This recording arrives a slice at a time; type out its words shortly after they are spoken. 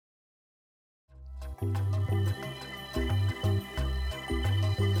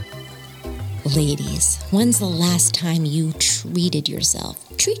Ladies, when's the last time you treated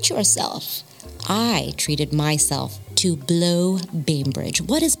yourself? Treat yourself. I treated myself to Blow Bainbridge.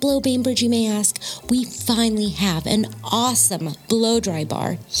 What is Blow Bainbridge, you may ask? We finally have an awesome blow dry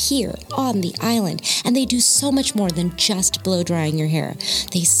bar here on the island, and they do so much more than just blow drying your hair.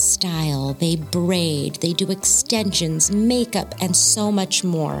 They style, they braid, they do extensions, makeup, and so much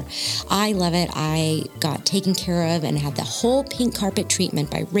more. I love it. I got taken care of and had the whole pink carpet treatment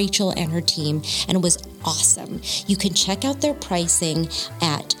by Rachel and her team, and it was awesome. You can check out their pricing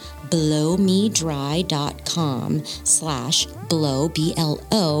at blowmedry.com/blow,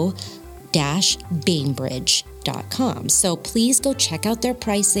 BLO Bainbridge.com. So please go check out their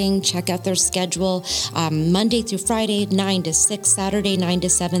pricing, check out their schedule, Monday through Friday, 9 to 6, Saturday, 9 to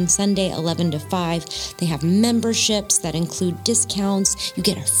 7, Sunday, 11 to 5. They have memberships that include discounts. You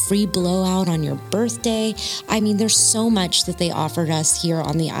get a free blowout on your birthday. I mean, there's so much that they offered us here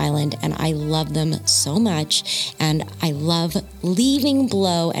on the island, and I love them so much. And I love leaving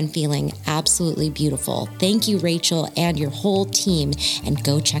Blow and feeling absolutely beautiful. Thank you, Rachel, and your whole team, and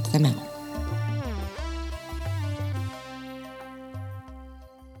go check them out.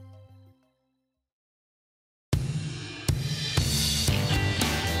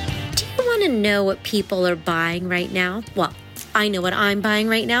 To know what people are buying right now? Well, I know what I'm buying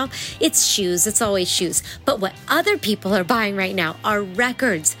right now. It's shoes. It's always shoes. But what other people are buying right now are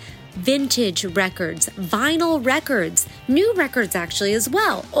records, vintage records, vinyl records, new records actually as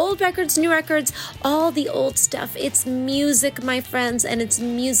well. Old records, new records, all the old stuff. It's music, my friends, and it's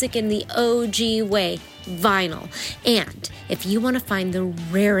music in the OG way. Vinyl. And if you want to find the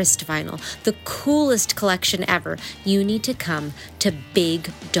rarest vinyl, the coolest collection ever, you need to come to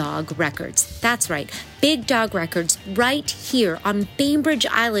Big Dog Records. That's right, Big Dog Records right here on Bainbridge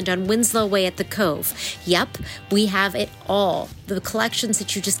Island on Winslow Way at the Cove. Yep, we have it all. The collections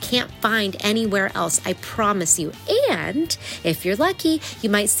that you just can't find anywhere else, I promise you. And if you're lucky, you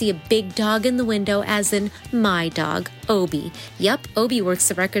might see a big dog in the window, as in my dog, Obi. Yep, Obi works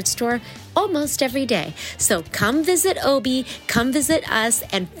the record store almost every day. So come visit Obi, come visit us,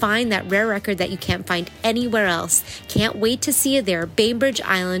 and find that rare record that you can't find anywhere else. Can't wait to see you there, Bainbridge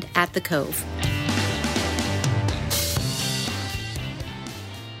Island at the Cove.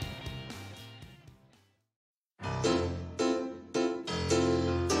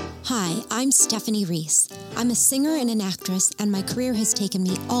 Hi, I'm Stephanie Reese. I'm a singer and an actress, and my career has taken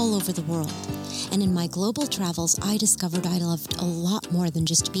me all over the world. And in my global travels, I discovered I loved a lot more than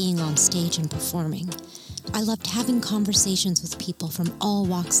just being on stage and performing. I loved having conversations with people from all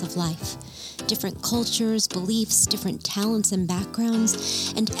walks of life, different cultures, beliefs, different talents and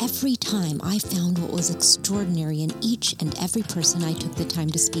backgrounds, and every time I found what was extraordinary in each and every person I took the time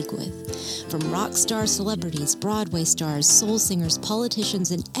to speak with. From rock star celebrities, Broadway stars, soul singers,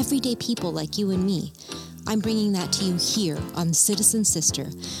 politicians, and everyday people like you and me. I'm bringing that to you here on Citizen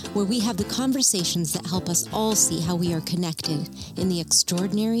Sister, where we have the conversations that help us all see how we are connected in the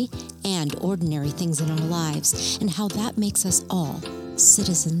extraordinary and ordinary things in our lives, and how that makes us all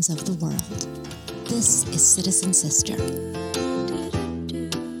citizens of the world. This is Citizen Sister.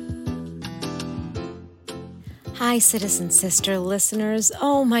 Hi, Citizen Sister listeners.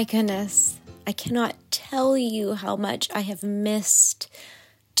 Oh my goodness. I cannot tell you how much I have missed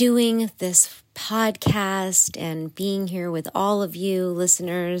doing this podcast and being here with all of you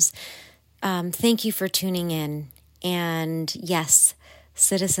listeners. Thank you for tuning in. And yes,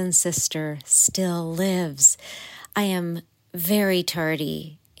 Citizen Sister still lives. I am very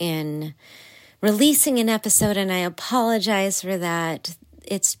tardy in releasing an episode, and I apologize for that.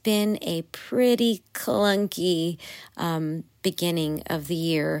 It's been a pretty clunky beginning of the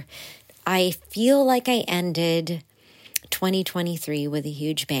year. I feel like I ended 2023 with a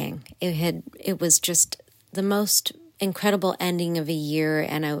huge bang. It was just the most incredible ending of a year,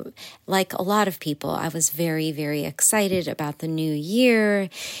 and I, like a lot of people, I was very, very excited about the new year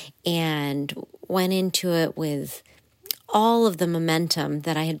and went into it with all of the momentum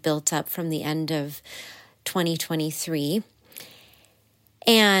that I had built up from the end of 2023.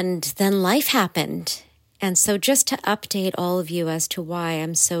 And then life happened. And so just to update all of you as to why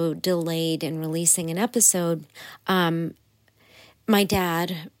I'm so delayed in releasing an episode, my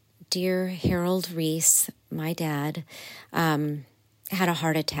dad, dear Harold Reese, my dad, had a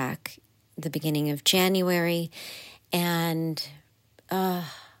heart attack at the beginning of January, and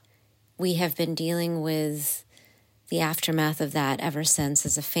we have been dealing with the aftermath of that ever since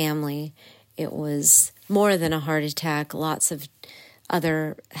as a family. It was more than a heart attack. Lots of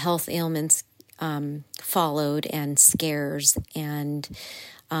other health ailments followed, and scares, and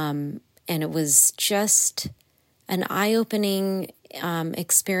And it was just an eye-opening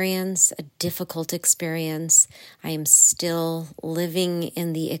experience, a difficult experience. I am still living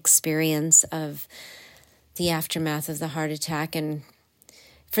in the experience of the aftermath of the heart attack. And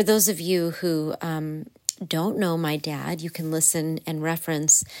for those of you who don't know my dad, you can listen and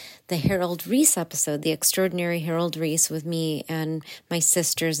reference the Harold Reese episode, The Extraordinary Harold Reese, with me and my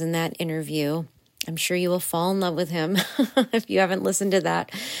sisters in that interview. I'm sure you will fall in love with him if you haven't listened to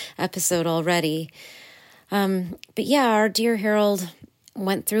that episode already. But yeah, our dear Harold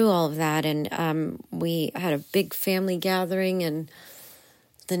went through all of that, and we had a big family gathering, and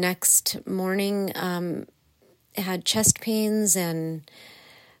the next morning had chest pains and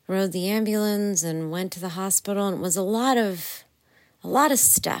rode the ambulance and went to the hospital, and it was a lot of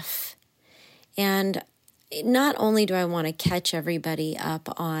stuff. And not only do I want to catch everybody up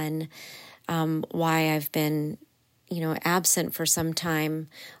on why I've been, absent for some time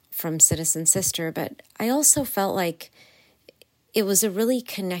from Citizen Sister, but I also felt like it was a really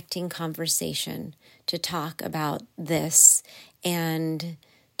connecting conversation to talk about this and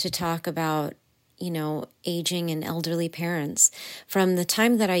to talk about, aging and elderly parents. From the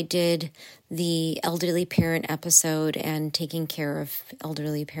time that I did the elderly parent episode and taking care of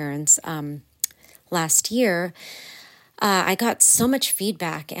elderly parents last year, I got so much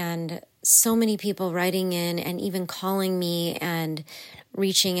feedback and so many people writing in and even calling me and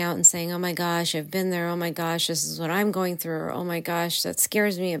reaching out and saying, oh my gosh, I've been there. Oh my gosh, this is what I'm going through. Or, oh my gosh, that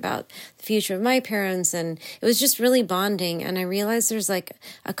scares me about the future of my parents. And it was just really bonding. And I realized there's like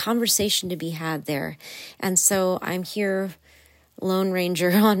a conversation to be had there. And so I'm here, Lone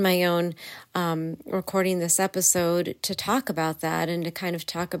Ranger on my own, recording this episode to talk about that and to kind of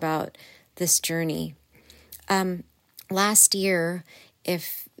talk about this journey. Last year,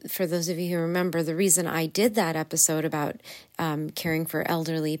 for those of you who remember, the reason I did that episode about caring for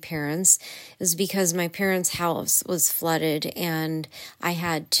elderly parents is because my parents' house was flooded, and I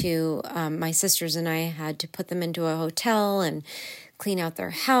had to, my sisters and I had to put them into a hotel and clean out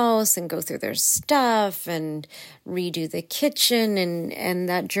their house and go through their stuff and redo the kitchen. And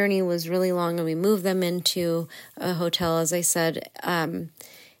that journey was really long, and we moved them into a hotel, as I said, and,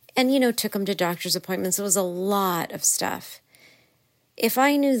 took them to doctor's appointments. It was a lot of stuff. If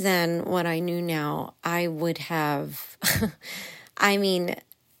I knew then what I knew now, I would have, I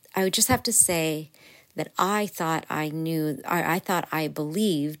would just have to say that I thought I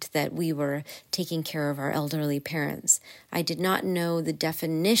believed that we were taking care of our elderly parents. I did not know the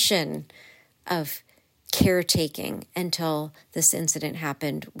definition of caretaking until this incident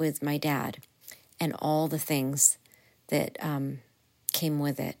happened with my dad and all the things that came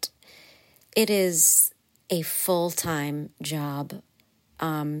with it. It is a full-time job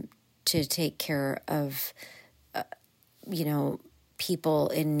to take care of, people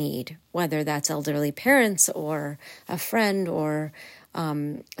in need, whether that's elderly parents or a friend or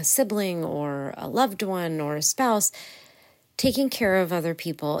a sibling or a loved one or a spouse. Taking care of other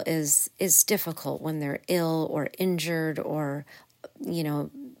people is difficult when they're ill or injured or,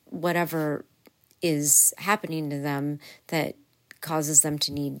 whatever is happening to them that causes them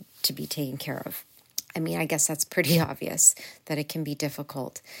to need to be taken care of. I guess that's pretty obvious that it can be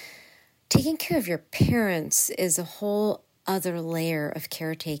difficult. Taking care of your parents is a whole other layer of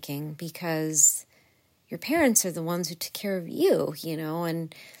caretaking because your parents are the ones who took care of you,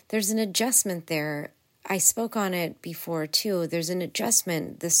 and there's an adjustment there. I spoke on it before too. There's an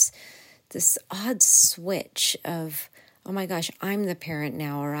adjustment, this odd switch of, oh my gosh, I'm the parent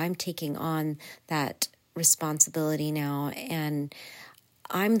now, or I'm taking on that responsibility now, and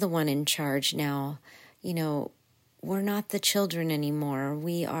I'm the one in charge now. We're not the children anymore.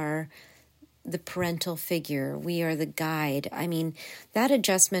 We are the parental figure. We are the guide. That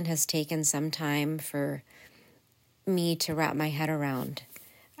adjustment has taken some time for me to wrap my head around.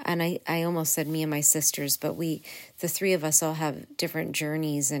 And I almost said me and my sisters, but the three of us all have different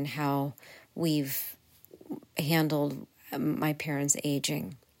journeys in how we've handled my parents'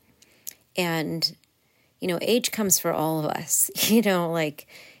 aging. And, age comes for all of us,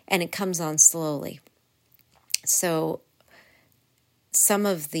 and it comes on slowly. So some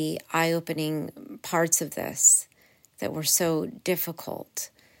of the eye-opening parts of this that were so difficult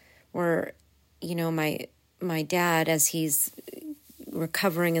were, my dad, as he's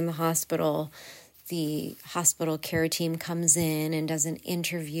recovering in the hospital, the hospital care team comes in and does an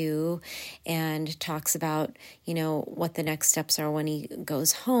interview and talks about, what the next steps are when he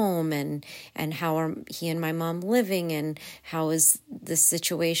goes home and how are he and my mom living and how is the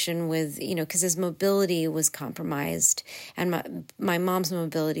situation with, because his mobility was compromised and my mom's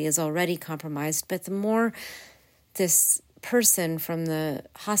mobility is already compromised. But the more this person from the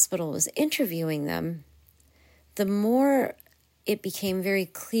hospital was interviewing them, the more it became very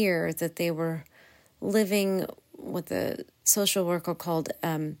clear that they were living what the social worker called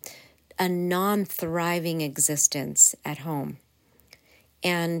a non-thriving existence at home.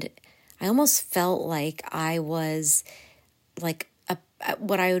 And I almost felt like I was like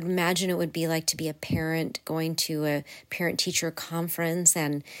what I would imagine it would be like to be a parent going to a parent-teacher conference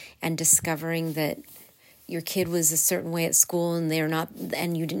and discovering that your kid was a certain way at school and they're not,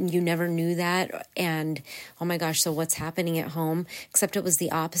 and you never knew that. And oh my gosh, so what's happening at home? Except it was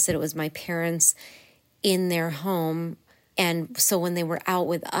the opposite. It was my parents in their home. And so when they were out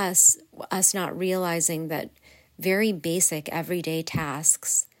with us not realizing that very basic everyday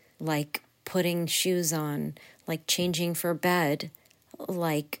tasks like putting shoes on, like changing for bed,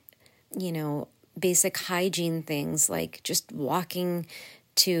 like, basic hygiene things like just walking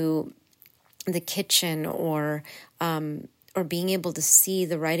to the kitchen or being able to see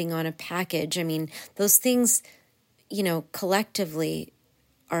the writing on a package. I mean, those things, collectively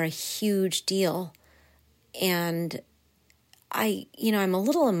are a huge deal. And I'm a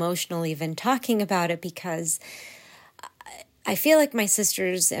little emotional even talking about it because I feel like my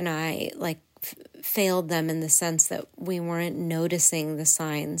sisters and I failed them in the sense that we weren't noticing the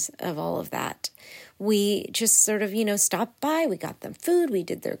signs of all of that. We just sort of, stopped by. We got them food. We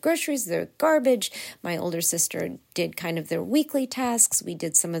did their groceries, their garbage. My older sister did kind of their weekly tasks. We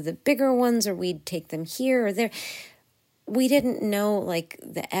did some of the bigger ones, or we'd take them here or there. We didn't know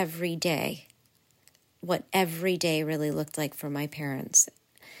the everyday, what every day really looked like for my parents.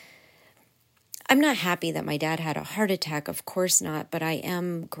 I'm not happy that my dad had a heart attack, of course not, but I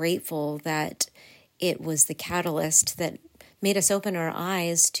am grateful that it was the catalyst that made us open our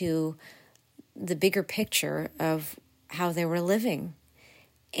eyes to the bigger picture of how they were living.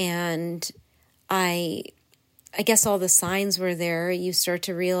 And I guess all the signs were there. You start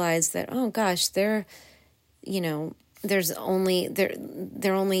to realize that, oh gosh, they're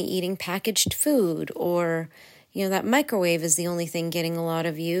only eating packaged food, or that microwave is the only thing getting a lot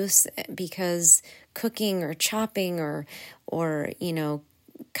of use because cooking or chopping or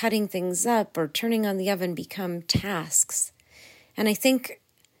cutting things up or turning on the oven become tasks. And I think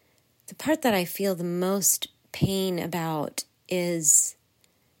the part that I feel the most pain about is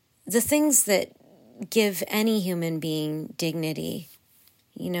the things that give any human being dignity.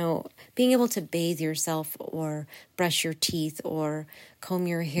 Being able to bathe yourself or brush your teeth or comb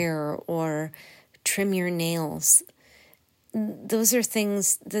your hair or trim your nails. Those are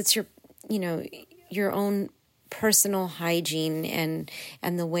things that's your own personal hygiene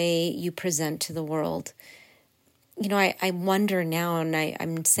and the way you present to the world. I wonder now, and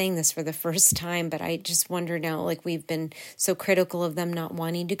I'm saying this for the first time, but I just wonder now, we've been so critical of them not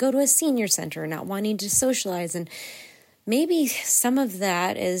wanting to go to a senior center, not wanting to socialize, and maybe some of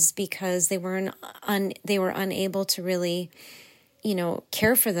that is because they were unable to really,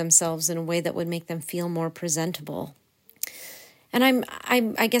 care for themselves in a way that would make them feel more presentable. And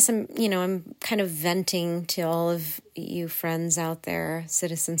I guess I'm kind of venting to all of you friends out there,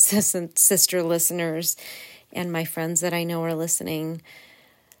 citizen sister listeners, and my friends that I know are listening,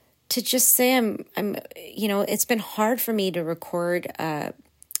 to just say I'm it's been hard for me to record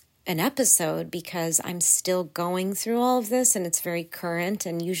an episode because I'm still going through all of this and it's very current.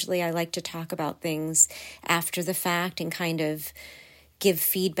 And usually I like to talk about things after the fact and kind of give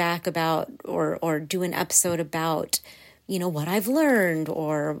feedback about or do an episode about, what I've learned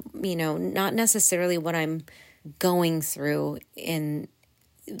or, not necessarily what I'm going through in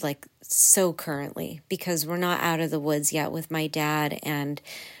so currently, because we're not out of the woods yet with my dad. And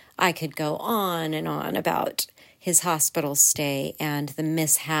I could go on and on about his hospital stay and the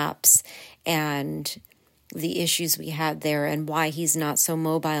mishaps and the issues we had there and why he's not so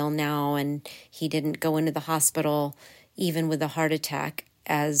mobile now. And he didn't go into the hospital even with a heart attack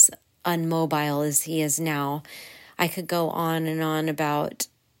as unmobile as he is now. I could go on and on about,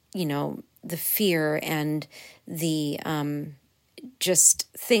 the fear and the just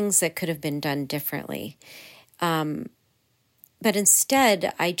things that could have been done differently. But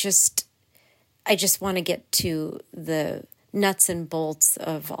instead, I just want to get to the nuts and bolts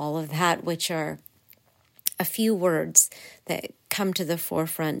of all of that, which are a few words that come to the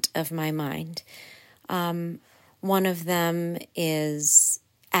forefront of my mind. One of them is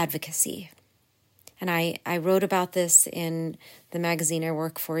advocacy. And I wrote about this in the magazine I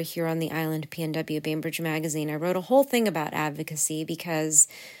work for here on the island, PNW Bainbridge Magazine. I wrote a whole thing about advocacy because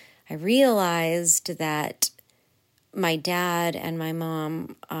I realized that my dad and my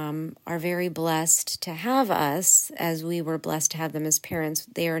mom are very blessed to have us, as we were blessed to have them as parents.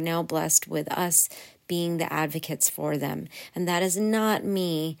 They are now blessed with us being the advocates for them. And that is not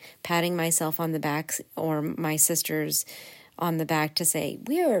me patting myself on the back or my sisters on the back to say,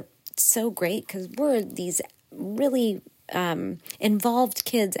 we are so great because we're these really involved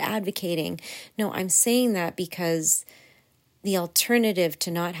kids advocating. No, I'm saying that because the alternative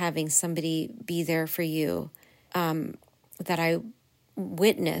to not having somebody be there for you that I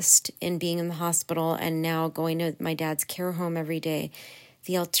witnessed in being in the hospital and now going to my dad's care home every day,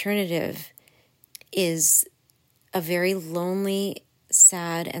 the alternative is a very lonely,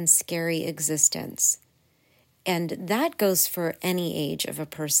 sad, and scary existence. And that goes for any age of a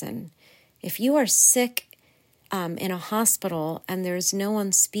person. If you are sick in a hospital and there's no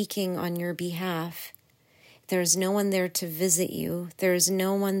one speaking on your behalf, there's no one there to visit you, there's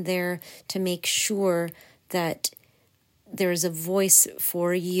no one there to make sure that there's a voice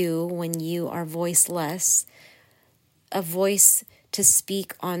for you when you are voiceless, a voice to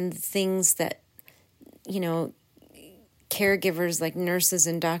speak on things that, caregivers like nurses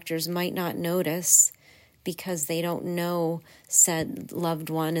and doctors might not notice because they don't know said loved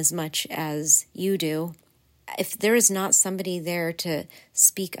one as much as you do. If there is not somebody there to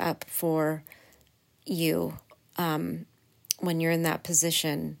speak up for you when you're in that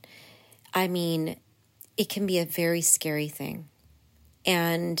position, it can be a very scary thing.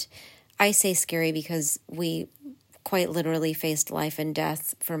 And I say scary because we quite literally faced life and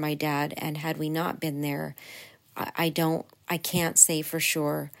death for my dad. And had we not been there, I can't say for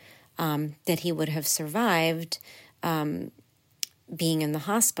sure that he would have survived being in the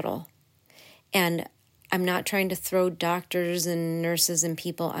hospital. And I'm not trying to throw doctors and nurses and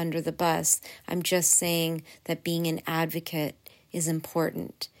people under the bus. I'm just saying that being an advocate is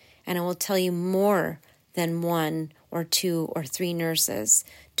important. And I will tell you, more than 1 or 2 or 3 nurses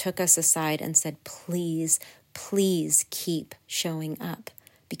took us aside and said, please, please keep showing up.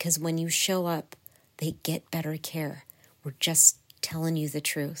 Because when you show up, they get better care. We're just telling you the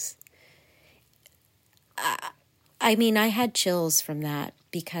truth. I had chills from that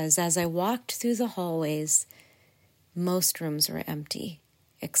because as I walked through the hallways, most rooms were empty,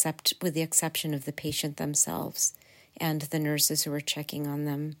 except with the exception of the patient themselves and the nurses who were checking on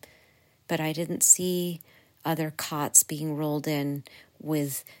them. But I didn't see other cots being rolled in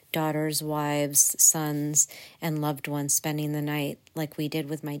with daughters, wives, sons, and loved ones spending the night like we did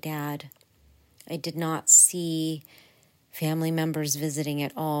with my dad. I did not see family members visiting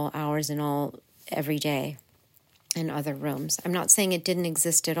at all hours and all every day in other rooms. I'm not saying it didn't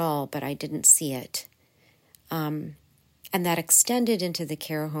exist at all, but I didn't see it. And that extended into the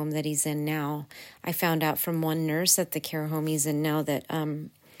care home that he's in now. I found out from one nurse at the care home he's in now that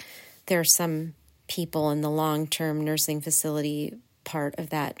there are some people in the long-term nursing facility part of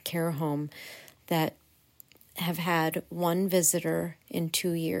that care home that have had 1 visitor in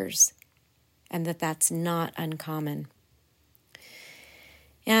 2 years, and that's not uncommon.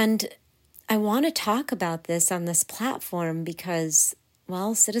 And I want to talk about this on this platform because,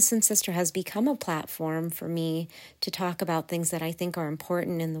 Citizen Sister has become a platform for me to talk about things that I think are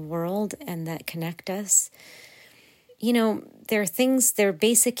important in the world and that connect us. There are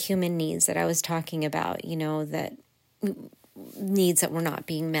basic human needs that I was talking about, that needs that were not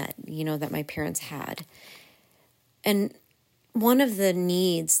being met, that my parents had. And one of the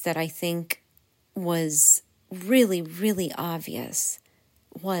needs that I think was really, really obvious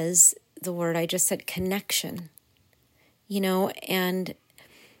was the word I just said, connection. And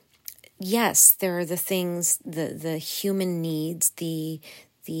yes, there are the things, the human needs, the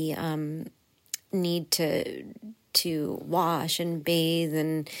need to wash and bathe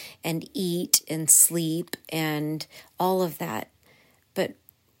and eat and sleep and all of that. But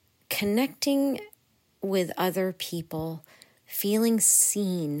connecting with other people, feeling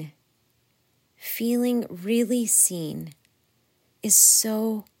seen, feeling really seen is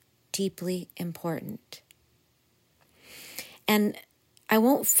so deeply important. And I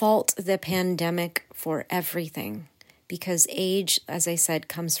won't fault the pandemic for everything because age, as I said,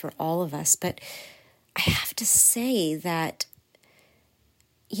 comes for all of us. But I have to say that,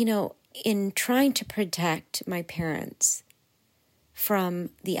 in trying to protect my parents from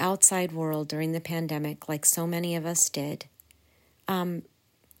the outside world during the pandemic, like so many of us did,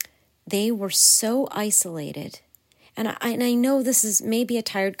 they were so isolated. And I know this is maybe a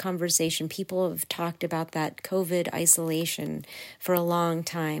tired conversation. People have talked about that COVID isolation for a long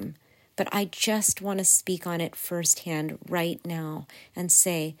time. But I just want to speak on it firsthand right now and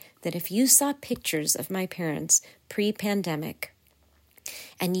say that if you saw pictures of my parents pre-pandemic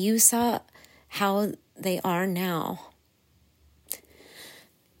and you saw how they are now,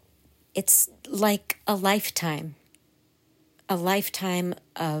 it's like a lifetime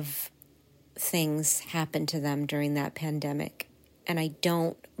of things happened to them during that pandemic, and I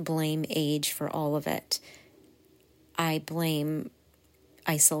don't blame age for all of it. I blame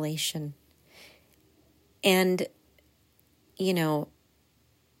isolation. And,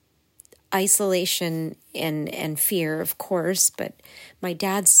 isolation and fear, of course, but my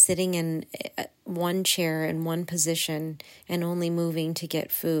dad's sitting in one chair in one position and only moving to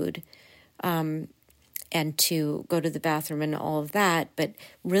get food and to go to the bathroom and all of that, but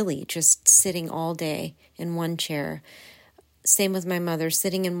really just sitting all day in one chair. Same with my mother,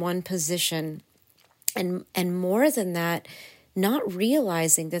 sitting in one position, and more than that, not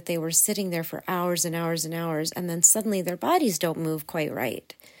realizing that they were sitting there for hours and hours and hours, and then suddenly their bodies don't move quite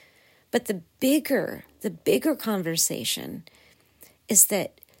right. But the bigger conversation is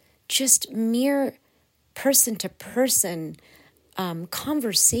that just mere person-to-person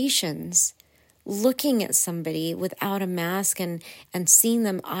conversations, looking at somebody without a mask and seeing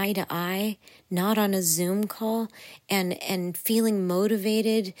them eye to eye, not on a Zoom call, and feeling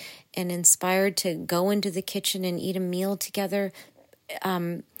motivated and inspired to go into the kitchen and eat a meal together,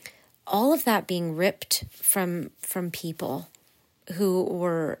 all of that being ripped from people who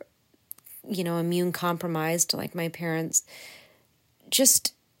were, immune compromised, like my parents,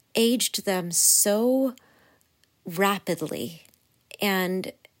 just aged them so rapidly.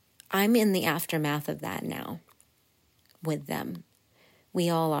 And I'm in the aftermath of that now with them. We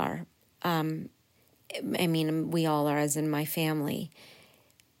all are. We all are, as in my family.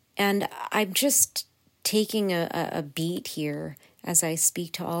 And I'm just taking a beat here as I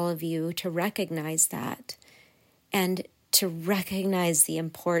speak to all of you to recognize that, and to recognize the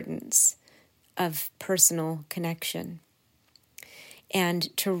importance of personal connection,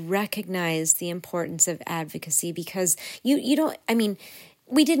 and to recognize the importance of advocacy, because you don't,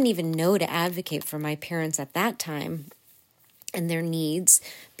 we didn't even know to advocate for my parents at that time and their needs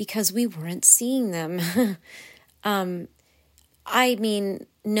because we weren't seeing them.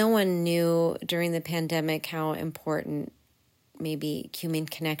 No one knew during the pandemic how important maybe human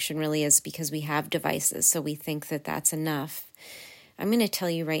connection really is, because we have devices, so we think that that's enough. I'm going to tell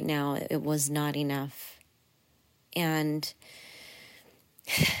you right now, it was not enough. And,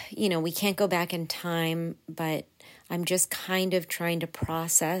 we can't go back in time, but I'm just kind of trying to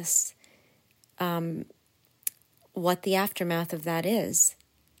process what the aftermath of that is.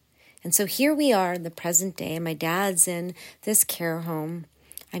 And so here we are in the present day. My dad's in this care home.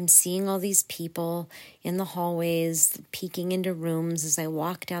 I'm seeing all these people in the hallways, peeking into rooms as I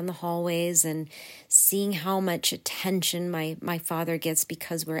walk down the hallways, and seeing how much attention my father gets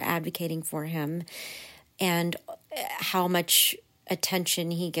because we're advocating for him, and how much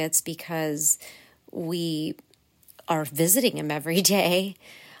attention he gets because we are visiting him every day,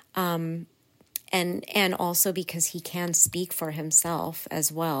 and also because he can speak for himself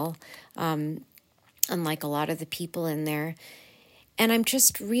as well, unlike a lot of the people in there. And I'm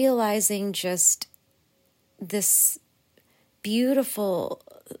just realizing just this beautiful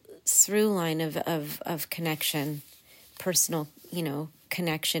through line of connection, personal,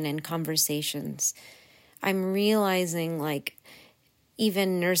 connection and conversations. I'm realizing, like,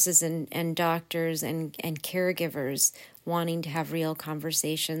 even nurses and doctors and caregivers wanting to have real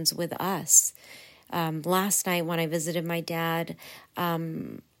conversations with us. Last night when I visited my dad,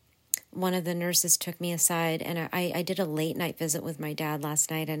 one of the nurses took me aside, and I did a late night visit with my dad last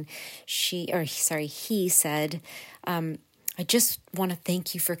night, and he said, I just want to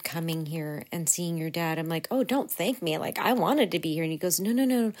thank you for coming here and seeing your dad. I'm like, oh, don't thank me. Like, I wanted to be here. And he goes,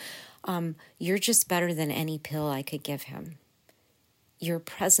 no. You're just better than any pill I could give him. Your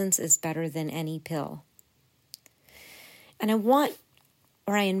presence is better than any pill. And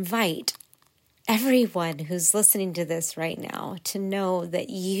I invite everyone who's listening to this right now to know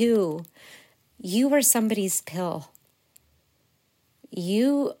that you are somebody's pill.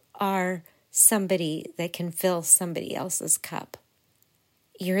 You are somebody that can fill somebody else's cup.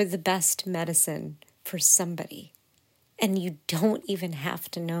 You're the best medicine for somebody. And you don't even have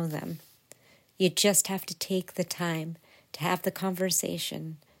to know them. You just have to take the time to have the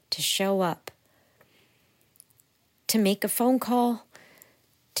conversation, to show up, to make a phone call,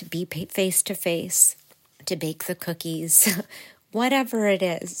 to be face-to-face, to bake the cookies, whatever it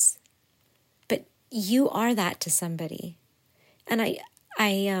is. But you are that to somebody. And I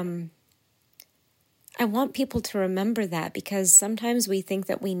want people to remember that, because sometimes we think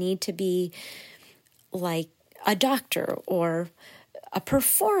that we need to be like a doctor or a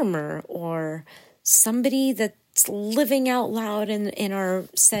performer or somebody that's living out loud in our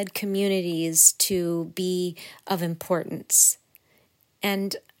said communities to be of importance.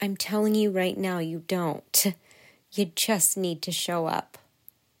 And I'm telling you right now, you don't. You just need to show up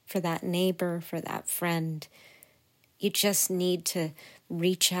for that neighbor, for that friend. You just need to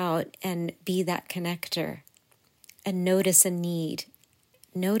reach out and be that connector and notice a need.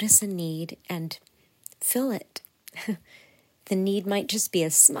 Notice a need and fill it. The need might just be a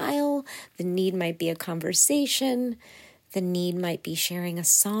smile. The need might be a conversation. The need might be sharing a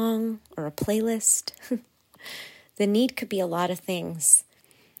song or a playlist. The need could be a lot of things.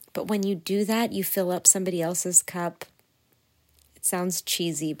 But when you do that, you fill up somebody else's cup. It sounds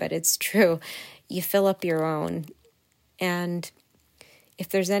cheesy, but it's true. You fill up your own. And if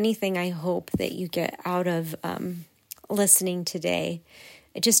there's anything I hope that you get out of listening today,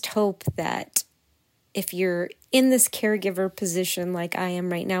 I just hope that if you're in this caregiver position like I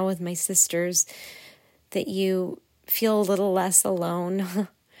am right now with my sisters, that you feel a little less alone.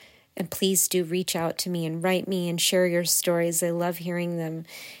 And please do reach out to me and write me and share your stories. I love hearing them.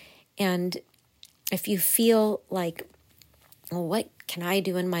 And if you feel like, well, what can I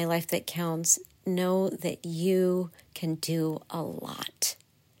do in my life that counts? Know that you can do a lot.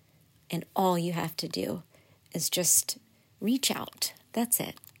 And all you have to do is just reach out. That's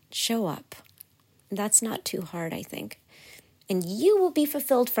it. Show up. That's not too hard, I think. And you will be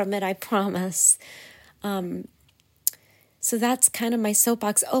fulfilled from it, I promise. So that's kind of my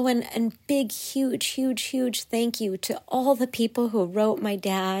soapbox. Oh, and big, huge thank you to all the people who wrote my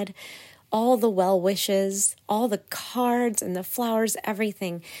dad, all the well wishes, all the cards and the flowers,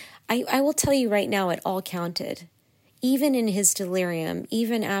 everything. I will tell you right now, it all counted. Even in his delirium,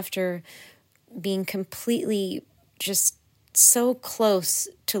 even after being completely just so close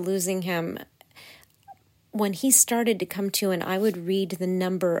to losing him, when he started to come to and I would read the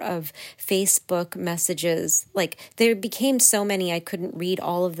number of Facebook messages, like there became so many I couldn't read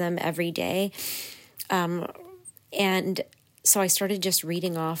all of them every day. And so I started just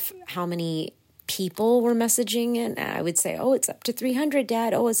reading off how many people were messaging, and I would say, oh, it's up to 300,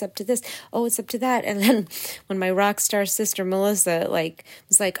 Dad. Oh, it's up to this. Oh, it's up to that. And then when my rock star sister, Melissa,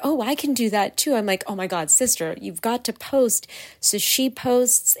 was like, oh, I can do that too. I'm like, oh my God, sister, you've got to post. So she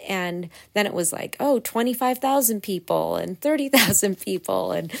posts, and then it was like, oh, 25,000 people and 30,000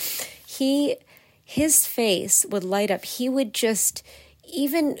 people. And his face would light up. He would just,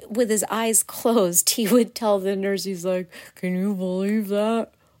 even with his eyes closed, he would tell the nurse, he's like, can you believe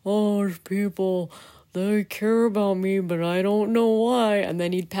that? Oh, there's people, they care about me, but I don't know why. And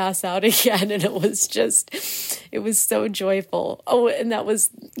then he'd pass out again, and it was so joyful. Oh, and that was,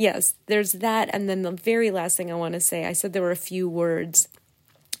 yes, there's that. And then the very last thing I want to say, I said there were a few words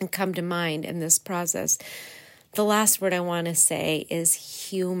that come to mind in this process. The last word I want to say is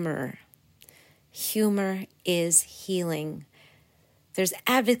humor. Humor is healing. There's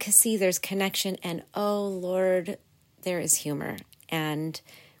advocacy, there's connection, and oh, Lord, there is humor. And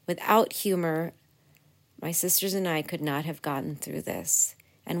without humor, my sisters and I could not have gotten through this.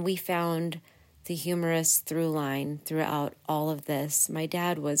 And we found the humorous through line throughout all of this. My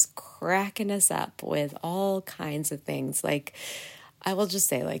dad was cracking us up with all kinds of things. Like, I will just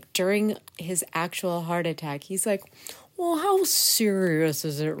say, like, during his actual heart attack, he's like, well, how serious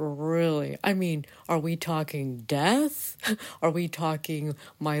is it really? I mean, are we talking death? Are we talking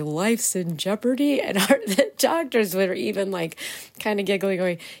my life's in jeopardy? And the doctors were even like kind of giggling,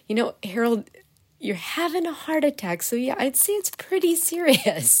 going, you know, Harold, you're having a heart attack. So yeah, I'd say it's pretty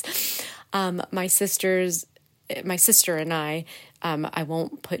serious. My sister and I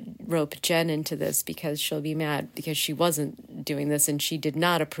won't rope Jen into this because she'll be mad because she wasn't doing this and she did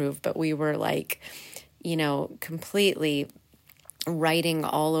not approve. But we were like, you know, completely writing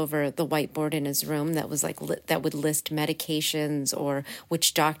all over the whiteboard in his room that was like that would list medications or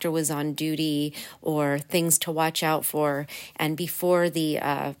which doctor was on duty or things to watch out for. And before the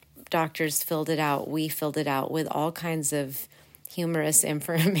doctors filled it out, we filled it out with all kinds of humorous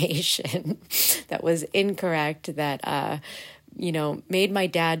information that was incorrect, that made my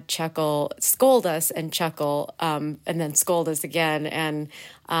dad chuckle, scold us and chuckle, and then scold us again. And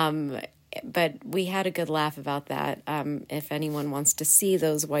but we had a good laugh about that. If anyone wants to see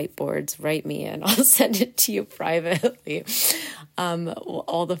those whiteboards, write me and I'll send it to you privately.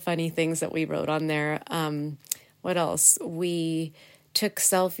 All the funny things that we wrote on there. What else? We took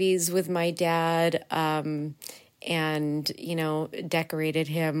selfies with my dad and, decorated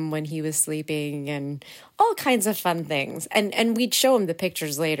him when he was sleeping and all kinds of fun things. And we'd show him the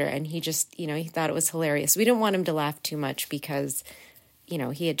pictures later and he just, he thought it was hilarious. We didn't want him to laugh too much because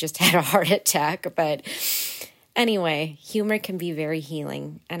he had just had a heart attack. But anyway, humor can be very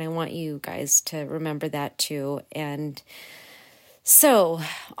healing. And I want you guys to remember that too. And so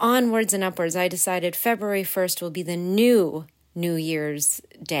onwards and upwards, I decided February 1st will be the New Year's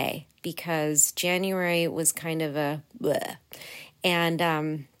Day because January was kind of a bleh.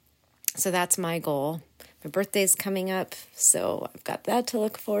 And So that's my goal. My birthday's coming up, so I've got that to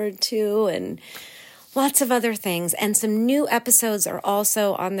look forward to, and lots of other things. And some new episodes are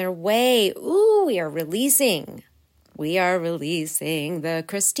also on their way. Ooh, we are releasing the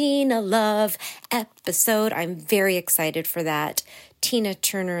Christina Love episode. I'm very excited for that. Tina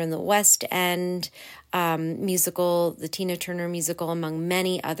Turner in the West End musical, the Tina Turner musical, among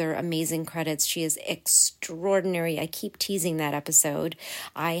many other amazing credits. She is extraordinary. I keep teasing that episode.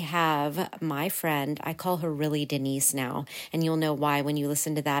 I have my friend, I call her really Denise now, and you'll know why when you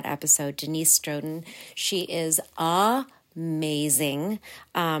listen to that episode. Denise Stroden. She is amazing.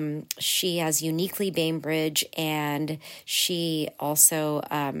 She has Uniquely Bainbridge, and she also,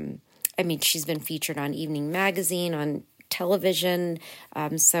 she's been featured on Evening Magazine, on television.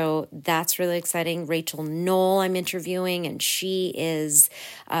 So that's really exciting. Rachel Knoll I'm interviewing, and she is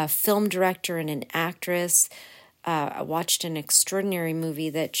a film director and an actress. I watched an extraordinary movie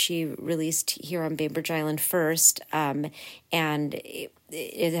that she released here on Bainbridge Island first, and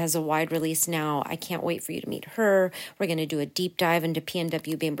it has a wide release now. I can't wait for you to meet her. We're going to do a deep dive into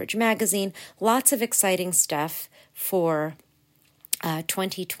PNW Bainbridge Magazine. Lots of exciting stuff for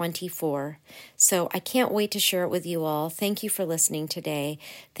 2024. So I can't wait to share it with you all. Thank you for listening today.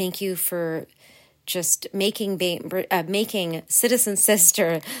 Thank you for just making Citizen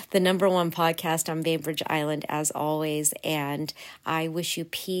Sister the #1 podcast on Bainbridge Island, as always. And I wish you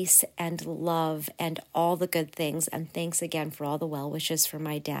peace and love and all the good things. And thanks again for all the well wishes for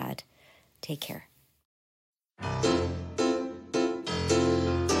my dad. Take care.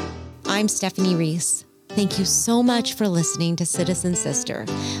 I'm Stephanie Reese. Thank you so much for listening to Citizen Sister.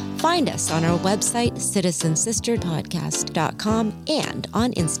 Find us on our website, citizensisterpodcast.com, and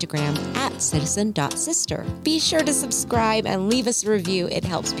on Instagram @citizen.sister. Be sure to subscribe and leave us a review. It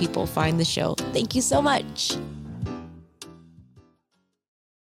helps people find the show. Thank you so much.